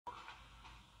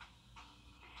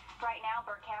Right now,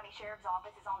 Burke County Sheriff's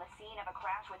Office is on the scene of a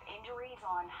crash with injuries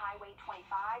on Highway 25.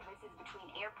 This is between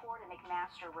Airport and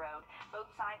McMaster Road.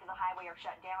 Both sides of the highway are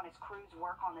shut down as crews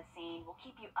work on the scene. We'll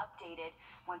keep you updated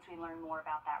once we learn more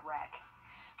about that wreck.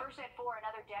 First at 4,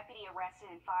 another deputy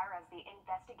arrested in fire as the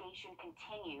investigation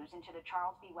continues into the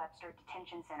Charles B. Webster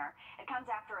Detention Center. It comes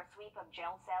after a sweep of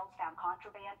jail cells found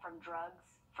contraband from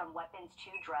weapons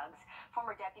to drugs.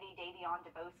 Former Deputy Davion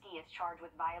Dubowski is charged with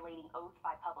violating oath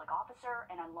by public officer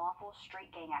and unlawful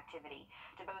street gang activity.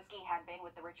 Dubowski had been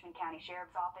with the Richmond County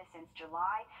Sheriff's Office since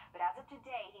July, but as of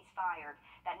today, he's fired.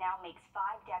 That now makes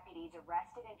 5 deputies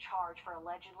arrested and charged for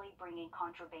allegedly bringing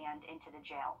contraband into the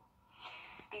jail.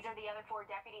 These are the other 4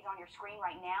 deputies on your screen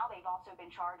right now. They've also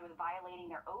been charged with violating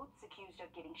their oaths, accused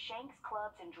of giving shanks,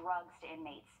 clubs, and drugs to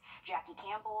inmates. Jackie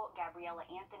Campbell, Gabriella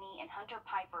Anthony, and Hunter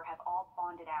Piper have all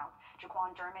bonded out.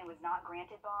 Jaquan German was not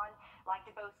granted bond. Like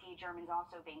Dubowski, German's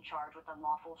also being charged with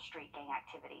unlawful street gang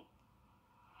activity.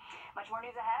 Much more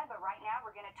news ahead, but right now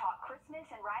we're going to talk Christmas.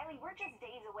 And Riley, we're just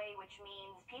days away, which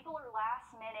means people are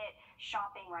last-minute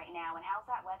shopping right now. And how's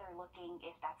that weather looking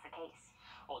if that's the case?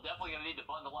 Well, definitely going to need to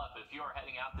bundle up if you are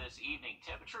heading out this evening.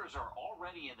 Temperatures are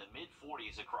already in the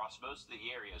mid-40s across most of the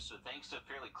area, so thanks to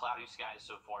fairly cloudy skies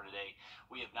so far today,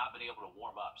 we have not been able to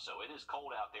warm up. So it is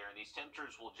cold out there, and these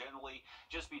temperatures will generally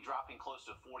just be dropping close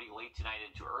to 40 late tonight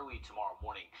into early tomorrow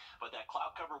morning. But that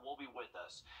cloud cover will be with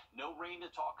us. No rain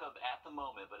to talk of at the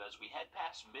moment, but as we head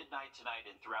past midnight tonight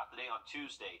and throughout the day on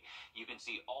Tuesday, you can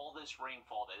see all this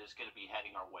rainfall that is going to be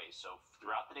heading our way. So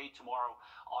throughout the day tomorrow,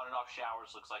 on and off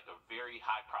showers looks like a very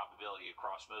high probability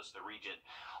across most of the region,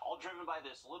 all driven by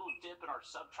this little dip in our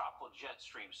subtropical jet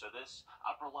stream. So this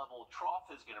upper level trough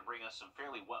is going to bring us some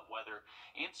fairly wet weather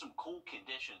and some cool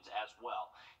conditions as well.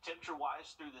 Temperature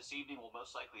wise through this evening will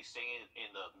most likely stay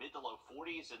in the mid to low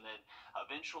 40s, and then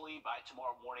eventually by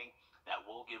tomorrow morning that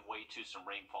will give way to some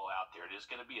rainfall out there. It is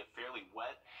going to be a fairly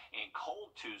wet and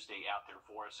cold Tuesday out there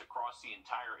for us across the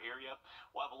entire area.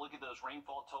 We'll have a look at those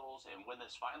rainfall totals and when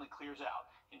this finally clears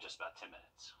out in just about 10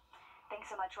 minutes. Thanks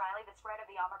so much, Riley. The spread of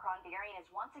the Omicron variant is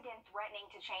once again threatening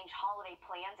to change holiday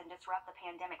plans and disrupt the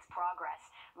pandemic's progress.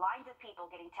 Lines of people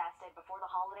getting tested before the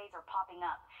holidays are popping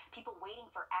up. People waiting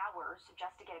for hours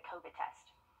just to get a COVID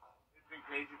test. It's been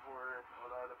crazy for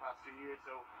the past 2 years,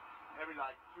 so every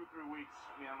 2-3 weeks,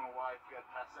 me and my wife get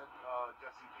tested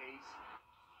just in case.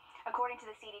 According to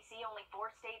the CDC, only 4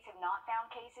 states have not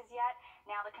found cases yet.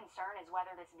 Now the concern is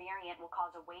whether this variant will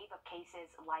cause a wave of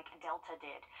cases like Delta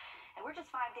did. And we're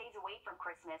just 5 days away from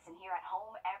Christmas, and here at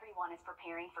home, everyone is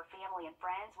preparing for family and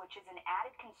friends, which is an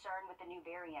added concern with the new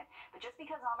variant. But just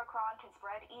because Omicron can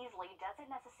spread easily doesn't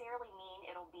necessarily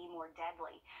mean it'll be more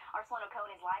deadly. Our Sloan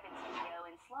O'Cone is live in studio.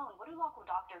 And Sloan, what do local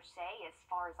doctors say as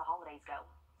far as the holidays go?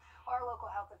 Our local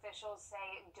health officials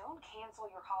say don't cancel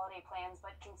your holiday plans,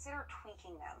 but consider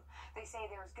tweaking them. They say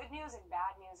there's good news and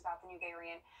bad news about the new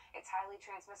variant. It's highly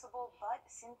transmissible, but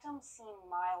symptoms seem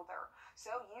milder.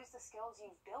 So use the skills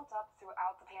you've built up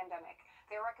throughout the pandemic.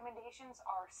 Their recommendations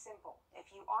are simple. If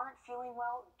you aren't feeling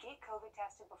well, get COVID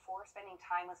tested before spending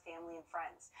time with family and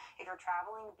friends. If you're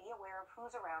traveling, be aware of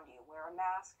who's around you. Wear a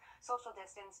mask, social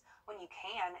distance when you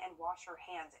can, and wash your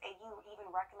hands. AU even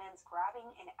recommends grabbing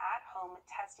an at-home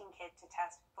testing kit to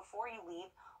test before you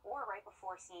leave or right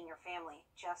before seeing your family,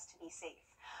 just to be safe.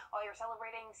 While you're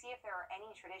celebrating, see if there are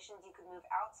any traditions you could move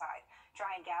outside.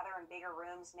 Try and gather in bigger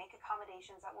rooms. Make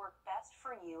accommodations that work best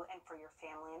for you and for your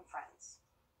family and friends.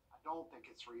 I don't think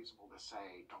it's reasonable to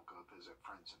say don't go visit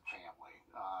friends and family.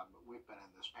 We've been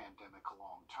in this pandemic a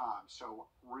long time, so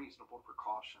reasonable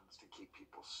precautions to keep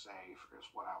people safe is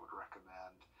what I would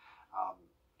recommend.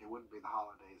 It wouldn't be the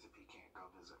holidays if you can't go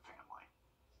visit family.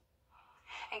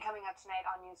 And coming up tonight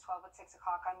on News 12 at 6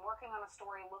 o'clock, I'm working on a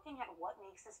story looking at what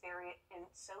makes this variant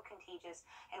so contagious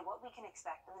and what we can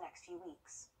expect in the next few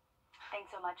weeks.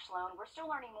 Thanks so much, Sloan. We're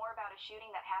still learning more about a shooting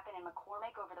that happened in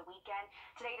McCormick over the weekend.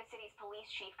 Today, the city's police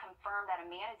chief confirmed that a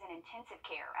man is in intensive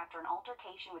care after an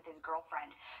altercation with his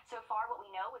girlfriend. So far, what we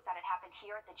know is that it happened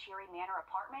here at the Cherry Manor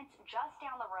Apartments, just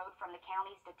down the road from the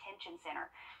county's detention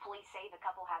center. Police say the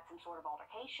couple had some sort of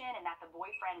altercation and that the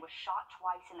boyfriend was shot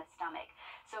twice in the stomach.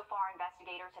 So far,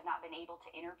 investigators have not been able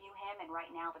to interview him, and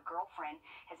right now, the girlfriend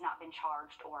has not been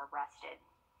charged or arrested.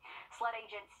 SLED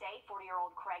agents say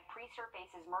 40-year-old Craig Priester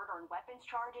faces murder and weapons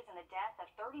charges in the death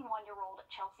of 31-year-old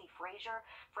Chelsea Frazier.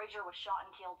 Frazier was shot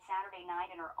and killed Saturday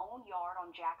night in her own yard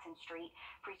on Jackson Street.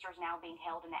 Priester is now being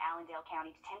held in the Allendale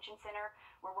County Detention Center.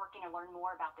 We're working to learn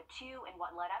more about the two and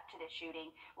what led up to this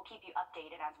shooting. We'll keep you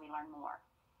updated as we learn more.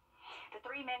 The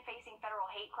 3 men facing federal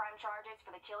hate crime charges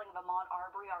for the killing of Ahmaud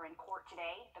Arbery are in court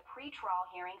today. The pretrial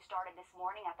hearing started this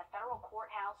morning at the federal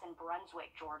courthouse in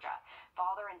Brunswick, Georgia.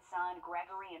 Father and son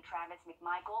Gregory and Travis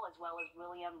McMichael, as well as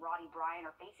William Roddy Bryan,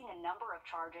 are facing a number of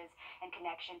charges in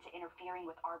connection to interfering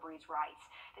with Arbery's rights.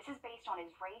 This is based on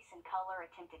his race and color,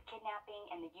 attempted kidnapping,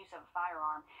 and the use of a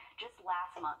firearm. Just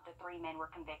last month, the 3 men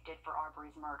were convicted for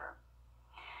Arbery's murder.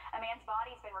 A man's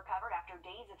body's been recovered after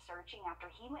days of searching after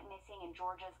he went missing in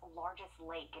Georgia's largest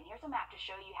lake. And here's a map to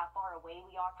show you how far away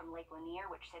we are from Lake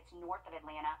Lanier, which sits north of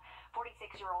Atlanta.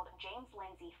 46-year-old James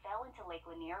Lindsay fell into Lake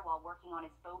Lanier while working on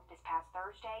his boat this past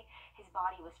Thursday. His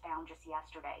body was found just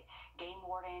yesterday. Game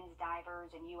wardens,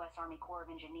 divers, and U.S. Army Corps of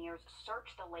Engineers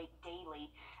searched the lake daily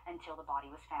until the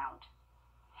body was found.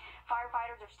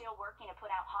 Firefighters are still working to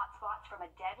put out hot spots from a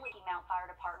deadly. Mount Fire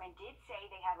Department did say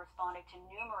they had responded to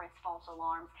numerous false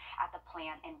alarms at the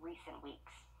plant in recent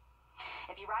weeks.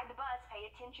 If you ride the bus, pay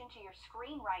attention to your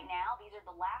screen right now. These are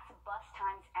the last bus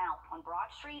times out. On Broad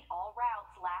Street, all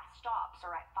routes' last stops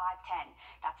are at 5:10.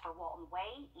 That's for Walton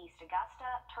Way, East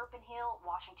Augusta, Turpin Hill,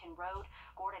 Washington Road,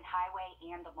 Gordon Highway,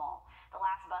 and the Mall. The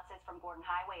last buses from Gordon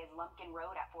Highway is Lumpkin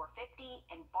Road at 4:50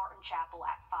 and Barton Chapel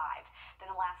at 5. Then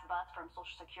the last bus from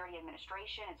Social Security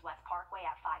Administration is West Parkway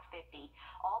at 5:50.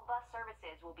 All bus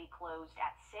services will be closed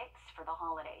at 6 for the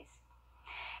holidays.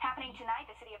 Happening tonight,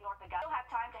 the city of North Augusta will have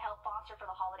time to help foster for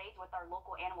the holidays with our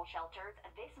local animal shelters.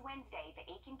 This Wednesday, the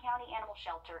Aiken County Animal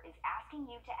Shelter is asking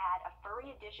you to add a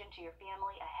furry addition to your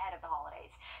family ahead of the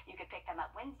holidays. You could pick them up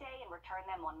Wednesday and return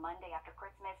them on Monday after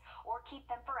Christmas, or keep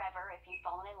them forever if you've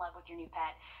fallen in love with your new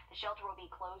pet. The shelter will be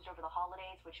closed over the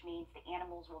holidays, which means the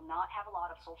animals will not have a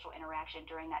lot of social interaction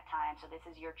during that time, so this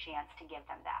is your chance to give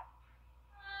them that.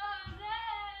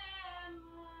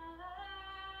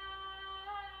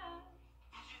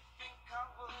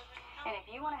 And if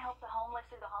you want to help the homeless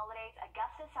through the holidays,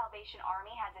 Augusta Salvation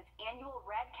Army has its annual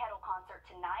Red Kettle concert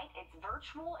tonight. It's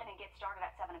virtual and it gets started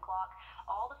at 7 o'clock.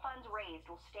 All the funds raised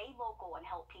will stay local and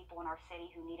help people in our city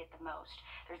who need it the most.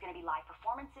 There's going to be live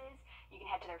performances. You can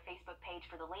head to their Facebook page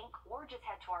for the link or just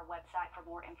head to our website for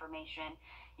more information.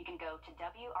 You can go to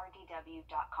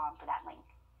wrdw.com for that link.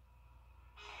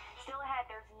 Still ahead,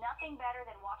 there's nothing better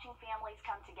than watching families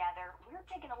come together. We're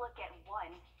taking a look at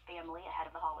one family ahead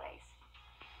of the holidays.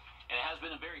 And it has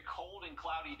been a very cold and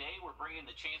cloudy day. We're bringing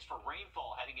the chance for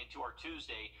rainfall heading into our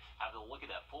Tuesday. Have a look at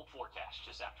that full forecast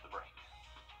just after the break.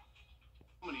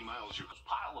 How many miles? Those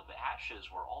pile of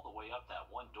ashes were all the way up that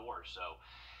one door, so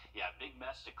yeah, big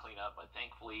mess to clean up, but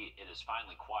thankfully it is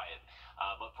finally quiet.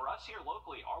 But for us here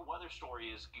locally, our weather story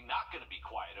is not going to be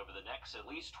quiet over the next at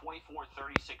least 24,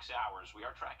 36 hours. We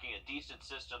are tracking a decent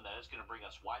system that is going to bring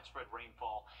us widespread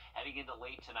rainfall heading into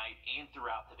late tonight and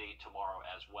throughout the day tomorrow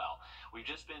as well. We've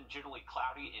just been generally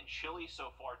cloudy and chilly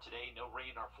so far today. No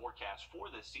rain in our forecast for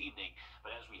this evening,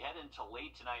 but as we head into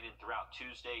late tonight and throughout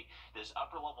Tuesday, this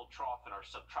upper level trough in our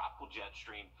subtropical jet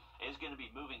stream is going to be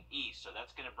moving east, so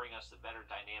that's going to bring us the better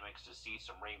dynamics to see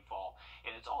some rainfall,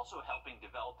 and it's also helping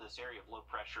develop this area of low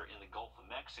pressure in the Gulf of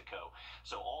Mexico.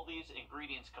 So all these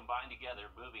ingredients combined together,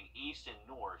 moving east and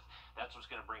north, that's what's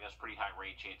going to bring us pretty high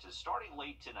rain chances. Starting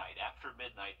late tonight, after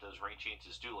midnight, those rain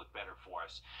chances do look better for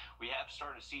us. We have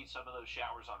started to see some of those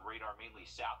showers on radar, mainly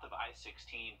south of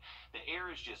I-16. The air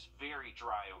is just very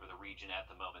dry over the region at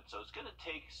the moment, so it's going to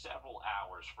take several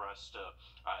hours for us to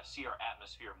see our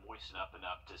atmosphere moisten up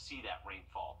enough to see that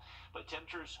rainfall. But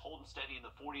temperatures holding steady in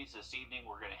the 40s this evening.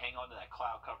 We're going to hang on to that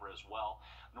cloud cover as well.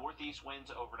 Northeast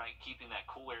winds overnight, keeping that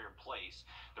cool air in place.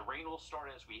 The rain will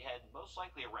start as we head most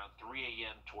likely around 3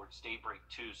 a.m. towards daybreak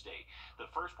Tuesday.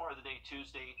 The first part of the day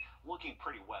Tuesday looking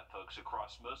pretty wet, folks,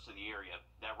 across most of the area.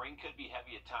 That rain could be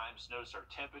heavy at times. Notice our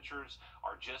temperatures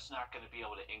are just not going to be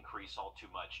able to increase all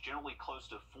too much. Generally close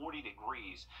to 40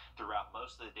 degrees throughout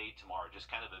most of the day tomorrow.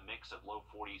 Just kind of a mix of low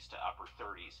 40s to upper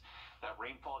 30s. That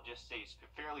rainfall just stays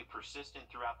fairly persistent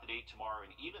throughout the day tomorrow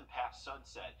and even past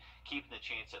sunset, keeping the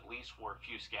chance at least for a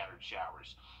few scattered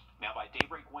showers. Now, by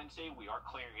daybreak Wednesday, we are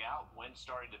clearing out. Winds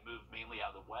starting to move mainly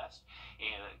out of the west,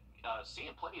 and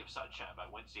seeing plenty of sunshine by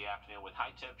Wednesday afternoon with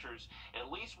high temperatures, at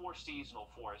least more seasonal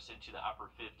for us into the upper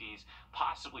 50s,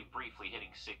 possibly briefly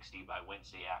hitting 60 by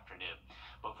Wednesday afternoon.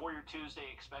 But for your Tuesday,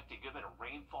 expect a good bit of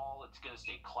rainfall. It's going to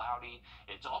stay cloudy.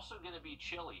 It's also going to be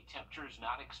chilly. Temperatures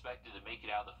not expected to make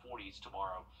it out of the 40s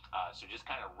tomorrow, so just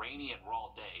kind of rainy and raw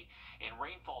day. And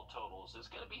rainfall totals is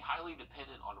going to be highly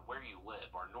dependent on where you live.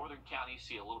 Our northern counties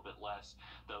see a little bit less.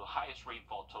 The highest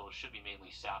rainfall totals should be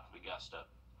mainly south of Augusta.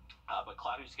 But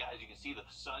cloudy skies, you can see the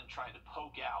sun trying to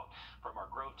poke out from our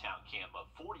Grovetown camp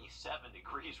of 47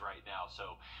 degrees right now.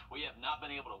 So we have not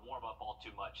been able to warm up all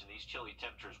too much, and these chilly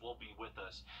temperatures will be with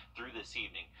us through this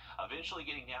evening. Eventually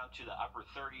getting down to the upper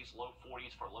 30s, low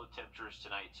 40s for low temperatures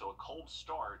tonight. So a cold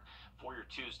start for your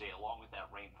Tuesday, along with that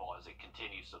rainfall as it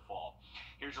continues to fall.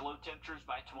 Here's your low temperatures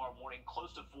by tomorrow morning, close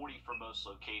to 40 for most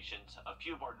locations. A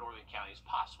few of our northern counties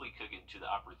possibly could get into the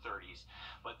upper 30s.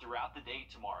 But throughout the day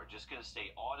tomorrow, just going to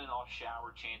stay on and off shower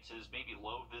chances, maybe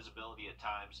low visibility at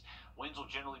times. Winds will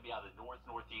generally be out of the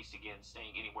northeast again,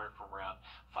 staying anywhere from around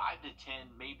 5 to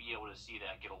 10. May be able to see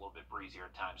that get a little bit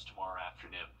breezier at times tomorrow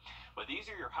afternoon. But these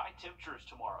are your high temperatures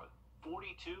tomorrow.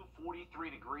 42, 43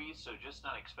 degrees, so just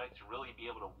not expect to really be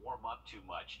able to warm up too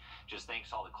much, just thanks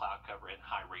to all the cloud cover and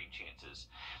high rain chances.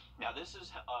 Now, this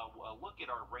is a look at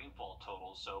our rainfall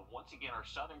totals. So once again, our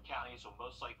southern counties will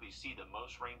most likely see the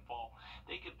most rainfall.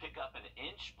 They could pick up an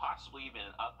inch, possibly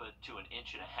even up to an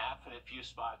inch and a half in a few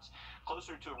spots,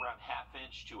 closer to around half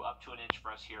inch to up to an inch for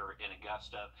us here in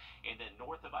Augusta. And then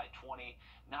north of I-20,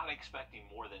 not expecting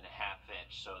more than a half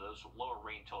inch. So those lower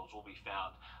rain totals will be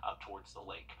found up towards the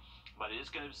lake. But it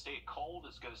is going to stay cold.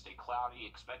 It's going to stay cloudy.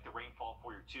 Expect the rainfall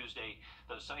for your Tuesday.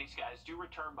 Those sunny skies do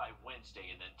return by Wednesday.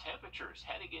 And then temperatures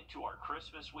heading into our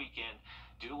Christmas weekend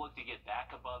do look to get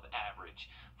back above average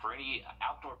for any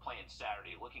outdoor plans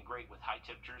Saturday. Looking great with high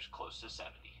temperatures close to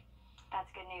 70.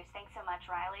 That's good news. Thanks so much,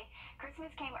 Riley.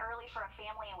 Christmas came early for a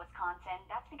family in Wisconsin.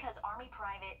 That's because Army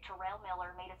Private Terrell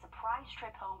Miller made a surprise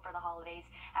trip home for the holidays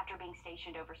after being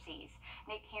stationed overseas.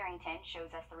 Nick Harrington shows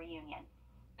us the reunion.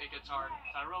 It gets hard.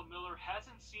 Tyrell Miller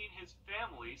hasn't seen his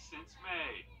family since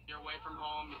May. You're away from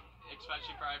home,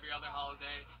 especially for every other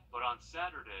holiday. But on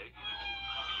Saturday,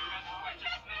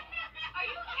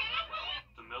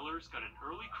 the Millers got an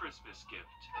early Christmas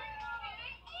gift.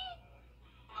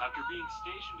 After being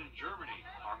stationed in Germany,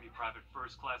 Army Private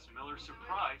First Class Miller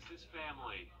surprised his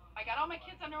family. I got all my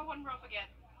kids under one roof again.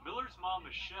 Miller's mom,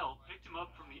 Michelle, picked him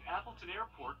up from the Appleton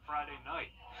airport Friday night.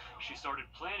 She started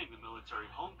planning the military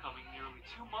homecoming nearly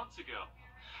 2 months ago.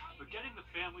 But getting the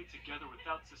family together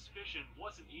without suspicion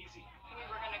wasn't easy. We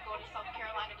were going to go to South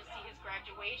Carolina to see his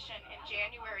graduation in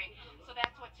January. So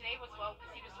that's what today was about,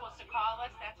 because he was supposed to call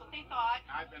us. That's what they thought.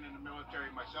 I've been in the military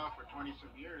myself for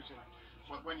 20-some years, and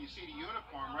when you see the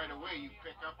uniform right away, you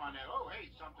pick up on that, oh, hey,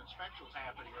 something special's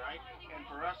happening, right? And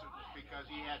for us, it was because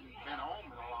he hadn't been home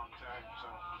in a long time,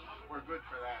 so we're good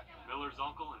for that. Miller's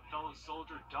uncle and fellow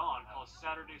soldier Don calls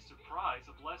Saturday's surprise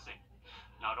a blessing,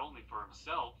 not only for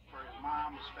himself, for his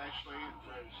mom especially, and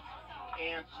for his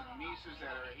aunts and nieces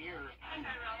that are here.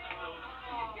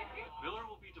 Miller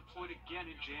will be deployed again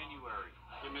in January.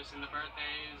 You're missing the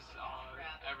birthdays,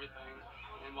 everything,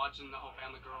 and watching the whole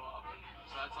family grow up.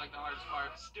 So that's like the hardest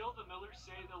part. Still, the Millers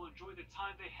say they'll enjoy the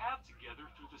time they have together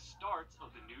through the starts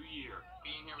of the new year.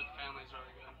 Being here with the family is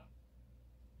really good.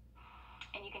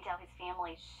 And you can tell his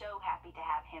family is so happy to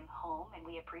have him home, and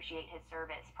we appreciate his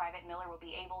service. Private Miller will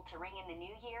be able to ring in the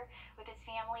new year with his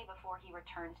family before he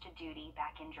returns to duty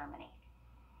back in Germany.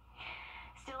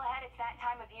 Still ahead, it's that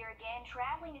time of year again,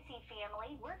 traveling to see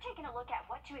family. We're taking a look at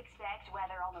what to expect,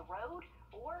 whether on the road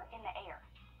or in the air.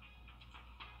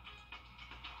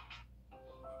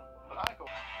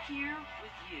 Here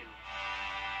with you.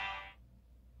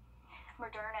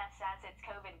 Moderna says its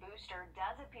COVID booster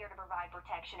does appear to provide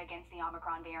protection against the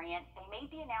Omicron variant. They made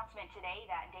the announcement today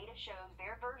that data shows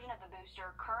their version of the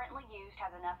booster currently used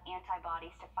has enough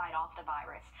antibodies to fight off the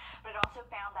virus. But it also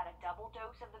found that a double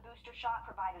dose of the booster shot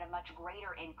provided a much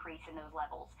greater increase in those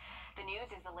levels. The news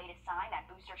is the latest sign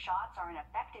that booster shots are an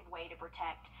effective way to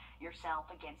protect yourself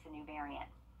against the new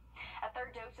variant. A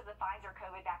third dose of the Pfizer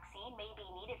COVID vaccine may be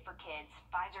needed for kids.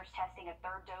 Pfizer's testing a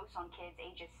third dose on kids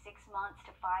ages 6 months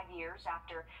to 5 years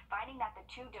after finding that the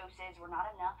 2 doses were not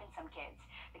enough in some kids.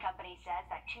 The company says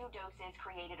that 2 doses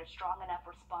created a strong enough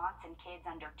response in kids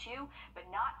under 2, but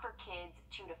not for kids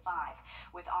 2 to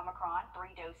 5. With Omicron,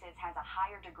 3 doses has a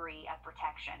higher degree of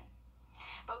protection.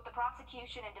 Both the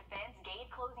prosecution and defense gave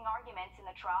closing arguments in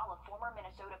the trial of former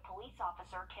Minnesota police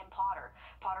officer Kim Potter.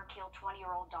 Potter killed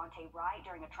 20-year-old Dante Wright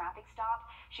during a traffic stop.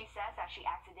 She says that she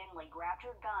accidentally grabbed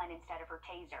her gun instead of her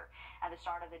taser. At the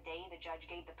start of the day, the judge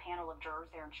gave the panel of jurors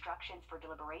their instructions for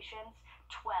deliberations.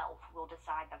 12 will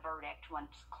decide the verdict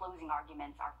once closing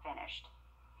arguments are finished.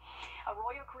 A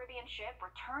Royal Caribbean ship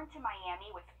returned to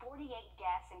Miami with 48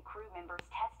 guests and crew members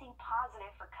testing positive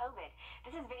for COVID.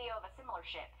 This is video of a similar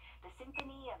ship. The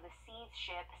Symphony of the Seas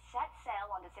ship set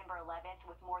sail on December 11th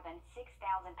with more than 6,000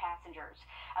 passengers.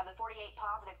 Of the 48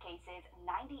 positive cases,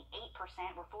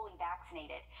 98% were fully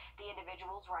vaccinated. The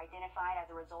individuals were identified as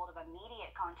a result of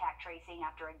immediate contact tracing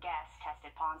after a guest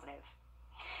tested positive.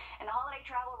 And the holiday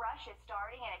travel rush is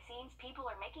starting, and it seems people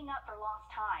are making up for lost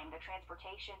time. The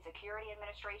Transportation Security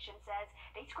Administration says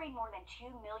they screened more than 2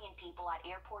 million people at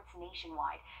airports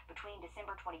nationwide. Between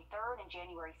December 23rd and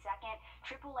January 2nd,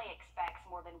 AAA expects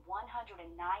more than 109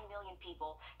 million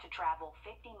people to travel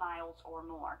 50 miles or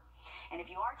more. And if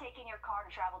you are taking your car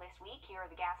to travel this week, here are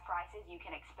the gas prices you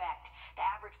can expect. The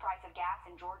average price of gas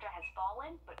in Georgia has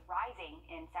fallen, but rising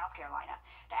in South Carolina.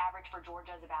 The average for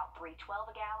Georgia is about $3.12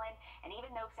 a gallon, and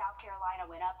even though South Carolina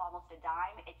went up almost a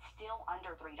dime, it's still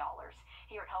under $3.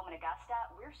 Here at home in Augusta,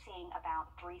 we're seeing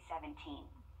about $3.17.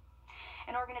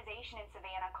 An organization in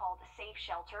Savannah called Safe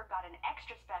Shelter got an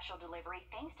extra special delivery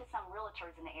thanks to some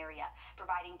realtors in the area,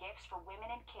 providing gifts for women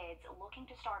and kids looking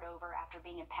to start over after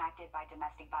being impacted by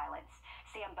domestic violence.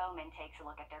 Sam Bowman takes a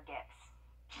look at their gifts.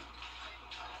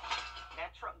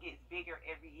 That truck gets bigger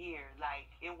every year. Like,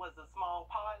 it was a small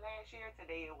pod last year.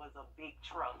 Today it was a big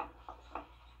truck.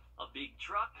 A big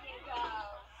truck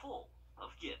full of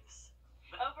gifts.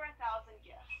 Over 1,000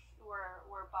 gifts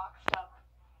were boxed up.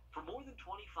 For more than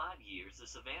 25 years, the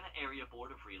Savannah Area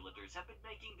Board of Realtors have been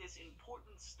making this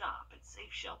important stop at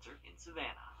Safe Shelter in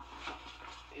Savannah.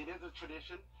 It is a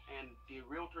tradition, and the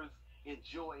realtors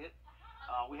enjoy it.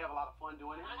 We have a lot of fun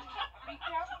doing it. Be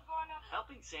careful going up.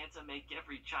 Helping Santa make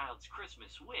every child's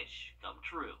Christmas wish come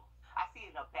true. I see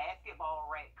a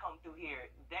basketball rack come through here.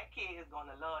 That kid is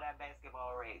going to love that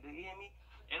basketball rack. Do you hear me?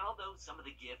 And although some of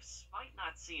the gifts might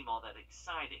not seem all that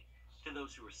exciting, to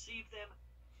those who receive them,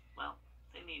 well,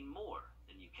 they mean more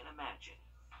than you can imagine.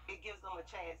 It gives them a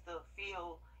chance to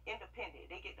feel independent.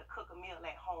 They get to cook a meal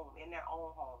at home, in their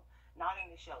own home, not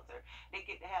in the shelter. They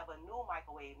get to have a new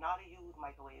microwave, not a used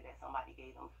microwave that somebody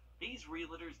gave them. These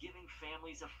realtors giving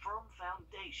families a firm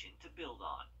foundation to build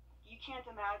on. You can't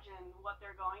imagine what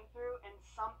they're going through, and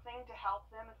something to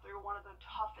help them through one of the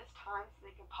toughest times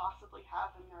they could possibly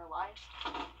have in their life.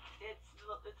 It's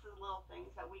the little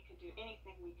things that we could do,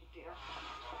 anything we could do.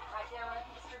 Right there, right,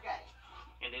 Mr. Gay.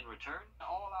 And in return,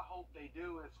 All I hope they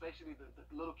do, especially the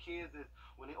little kids, is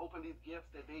when they open these gifts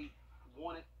that they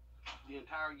wanted the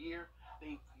entire year,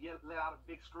 they let out a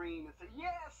big scream and say,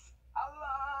 "Yes, I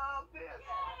love this."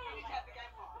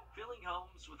 filling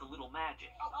homes with a little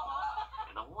magic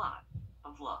and a lot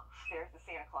of love. There's the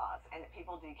Santa Claus, and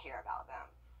people do care about them.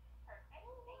 Perfect.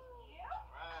 Thank you.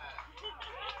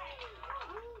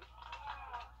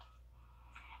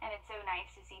 And it's so nice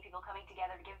to see people coming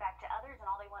together to give back to others, and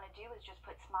all they want to do is just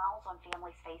put smiles on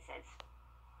families' faces.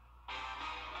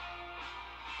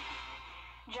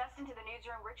 Just into the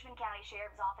newsroom, Richmond County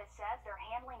Sheriff's Office says they're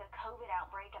handling a COVID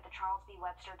outbreak at the Charles B.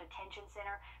 Webster Detention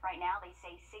Center. Right now, they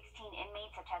say 16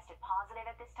 inmates have tested positive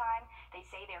at this time. They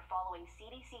say they're following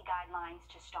CDC guidelines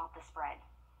to stop the spread.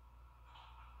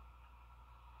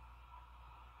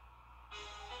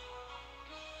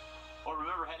 Well,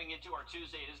 remember, heading into our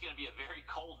Tuesday, it is going to be a very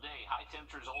cold day. High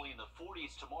temperatures only in the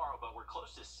 40s tomorrow, but we're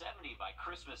close to 70 by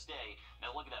Christmas Day.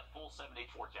 Now look at that full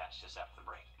 7-day forecast just after the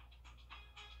break.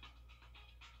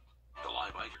 The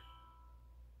live bite.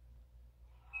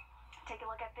 Take a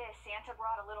look at this. Santa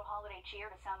brought a little holiday cheer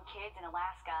to some kids in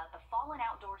Alaska. The Fallen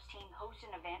Outdoors team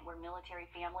hosted an event where military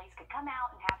families could come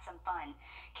out and have some fun.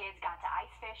 Kids got to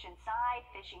ice fish inside,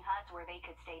 fishing huts where they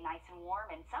could stay nice and warm,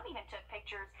 and some even took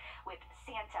pictures with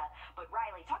Santa. But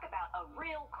Riley, talk about a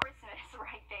real Christmas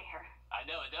right there. I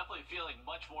know, it definitely feeling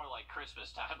much more like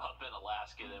Christmas time up in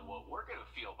Alaska than what we're going to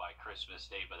feel by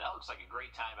Christmas Day, but that looks like a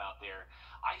great time out there.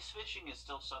 Ice fishing is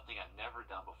still something I've never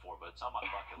done before, but it's on my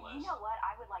bucket list. You know what?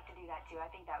 I would like to do that too. I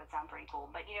think that would sound pretty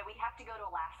cool. But, you know, we'd have to go to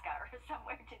Alaska or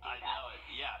somewhere to do that. I know it,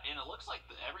 yeah. And it looks like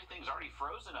everything's already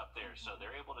frozen up there, so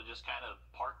they're able to just kind of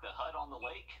park the hut on the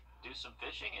lake, do some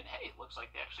fishing, and hey, it looks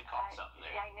like they actually caught something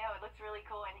there. Yeah, I know. It looks really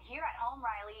cool. And here at home,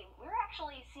 Riley, we're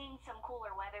actually seeing some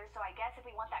cooler weather, so I guess if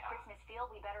we want that Christmas feel,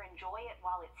 we better enjoy it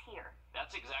while it's here.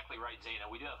 That's exactly right, Zana.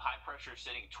 We do have high pressure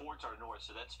sitting towards our north,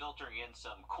 so that's filtering in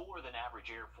some cooler than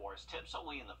average air for us. Temps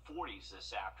only in the 40s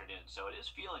this afternoon, so it is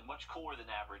feeling much cooler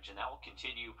than average, and that will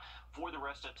continue for the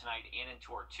rest of tonight and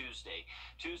into our Tuesday.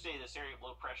 Tuesday, this area of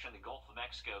low pressure in the Gulf of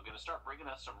Mexico going to start bringing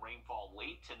us some rainfall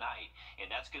late tonight, and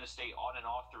that's going to stay on and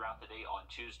off throughout the day on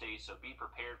Tuesday, so be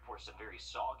prepared for some very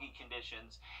soggy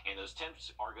conditions, and those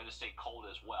temps are going to stay cold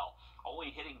as well.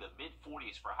 Only hitting the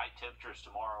mid-40s for high temperatures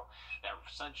tomorrow. That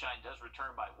sunshine does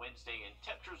return by Wednesday, and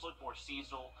temperatures look more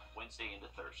seasonal Wednesday into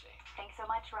Thursday. Thanks so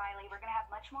much, Riley. We're going to have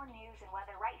much more news and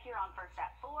weather right here on First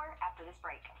at 4 after this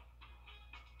break.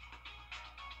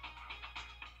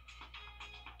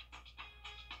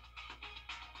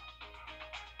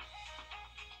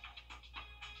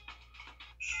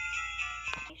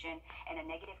 And a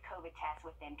negative COVID test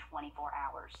within 24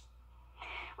 hours.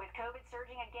 With COVID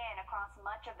surging again across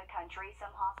much of the country,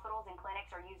 some hospitals and clinics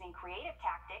are using creative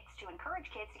tactics to encourage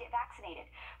kids to get vaccinated.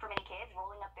 For many kids,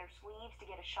 rolling up their sleeves to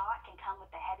get a shot can come with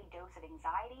a heavy dose of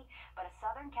anxiety, but a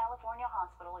Southern California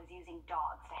hospital is using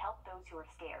dogs to help those who are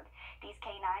scared. These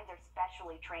canines are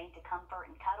specially trained to comfort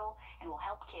and cuddle and will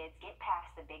help kids get past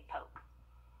the big poke.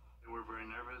 They were very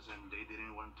nervous and they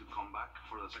didn't want to come back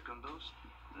for the second dose.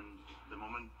 And the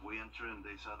moment we entered and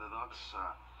they saw the dogs,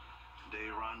 they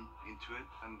ran into it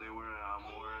and they were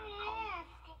more calm.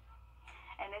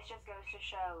 And this just goes to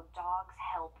show dogs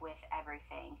help with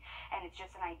everything. And it's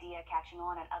just an idea catching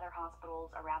on at other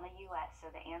hospitals around the U.S.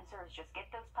 So the answer is just get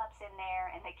those pups in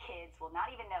there and the kids will not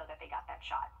even know that they got that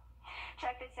shot.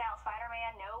 Check this out.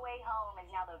 Spider-Man No Way Home is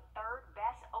now the third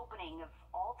best opening of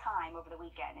all time over the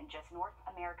weekend. In just North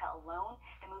America alone,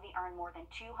 the movie earned more than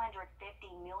 $250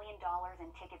 million in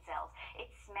ticket sales. It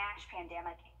smashed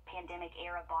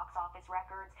pandemic-era box office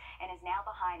records and is now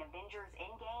behind Avengers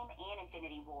Endgame and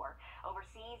Infinity War.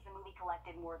 Overseas, the movie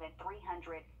collected more than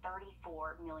 $334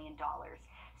 million.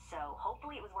 So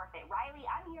hopefully it was worth it. Riley,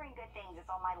 I'm hearing good things. It's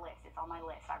on my list. It's on my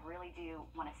list. I really do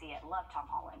want to see it. Love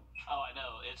Tom Holland. Oh, I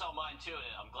know. It's on mine, too.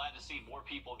 And I'm glad to see more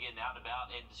people getting out and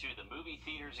about into the movie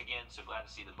theaters again. So glad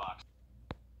to see the box.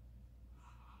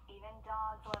 Even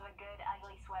dogs love a good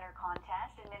ugly sweater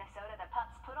contest. In Minnesota, the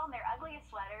pups put on their ugliest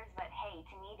sweaters, but hey,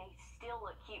 to me, they still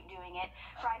look cute doing it.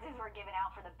 Prizes were given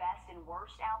out for the best and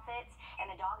worst outfits, and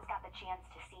the dogs got the chance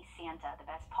to see Santa. The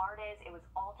best part is it was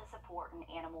all to support an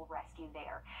animal rescue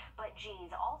there. But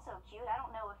geez, also cute. I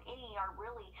don't know if any are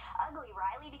really ugly,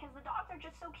 Riley, because the dogs are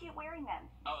just so cute wearing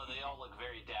them. Oh, they all look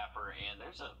very dapper, and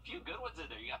there's a few good ones in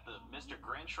there. You got the Mr.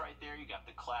 Grinch right there. You got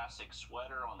the classic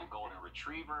sweater on the Golden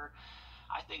Retriever.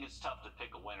 I think it's tough to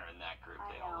pick a winner in that group.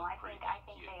 I know. I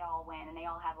think they all win, and they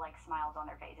all have like smiles on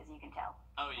their faces. You can tell.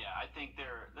 Oh yeah, I think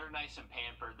they're nice and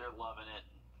pampered. They're loving it,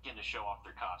 getting to show off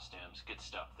their costumes. Good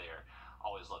stuff there.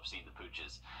 Always love seeing the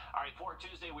pooches. All right, for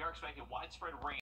Tuesday, we are expecting widespread rain.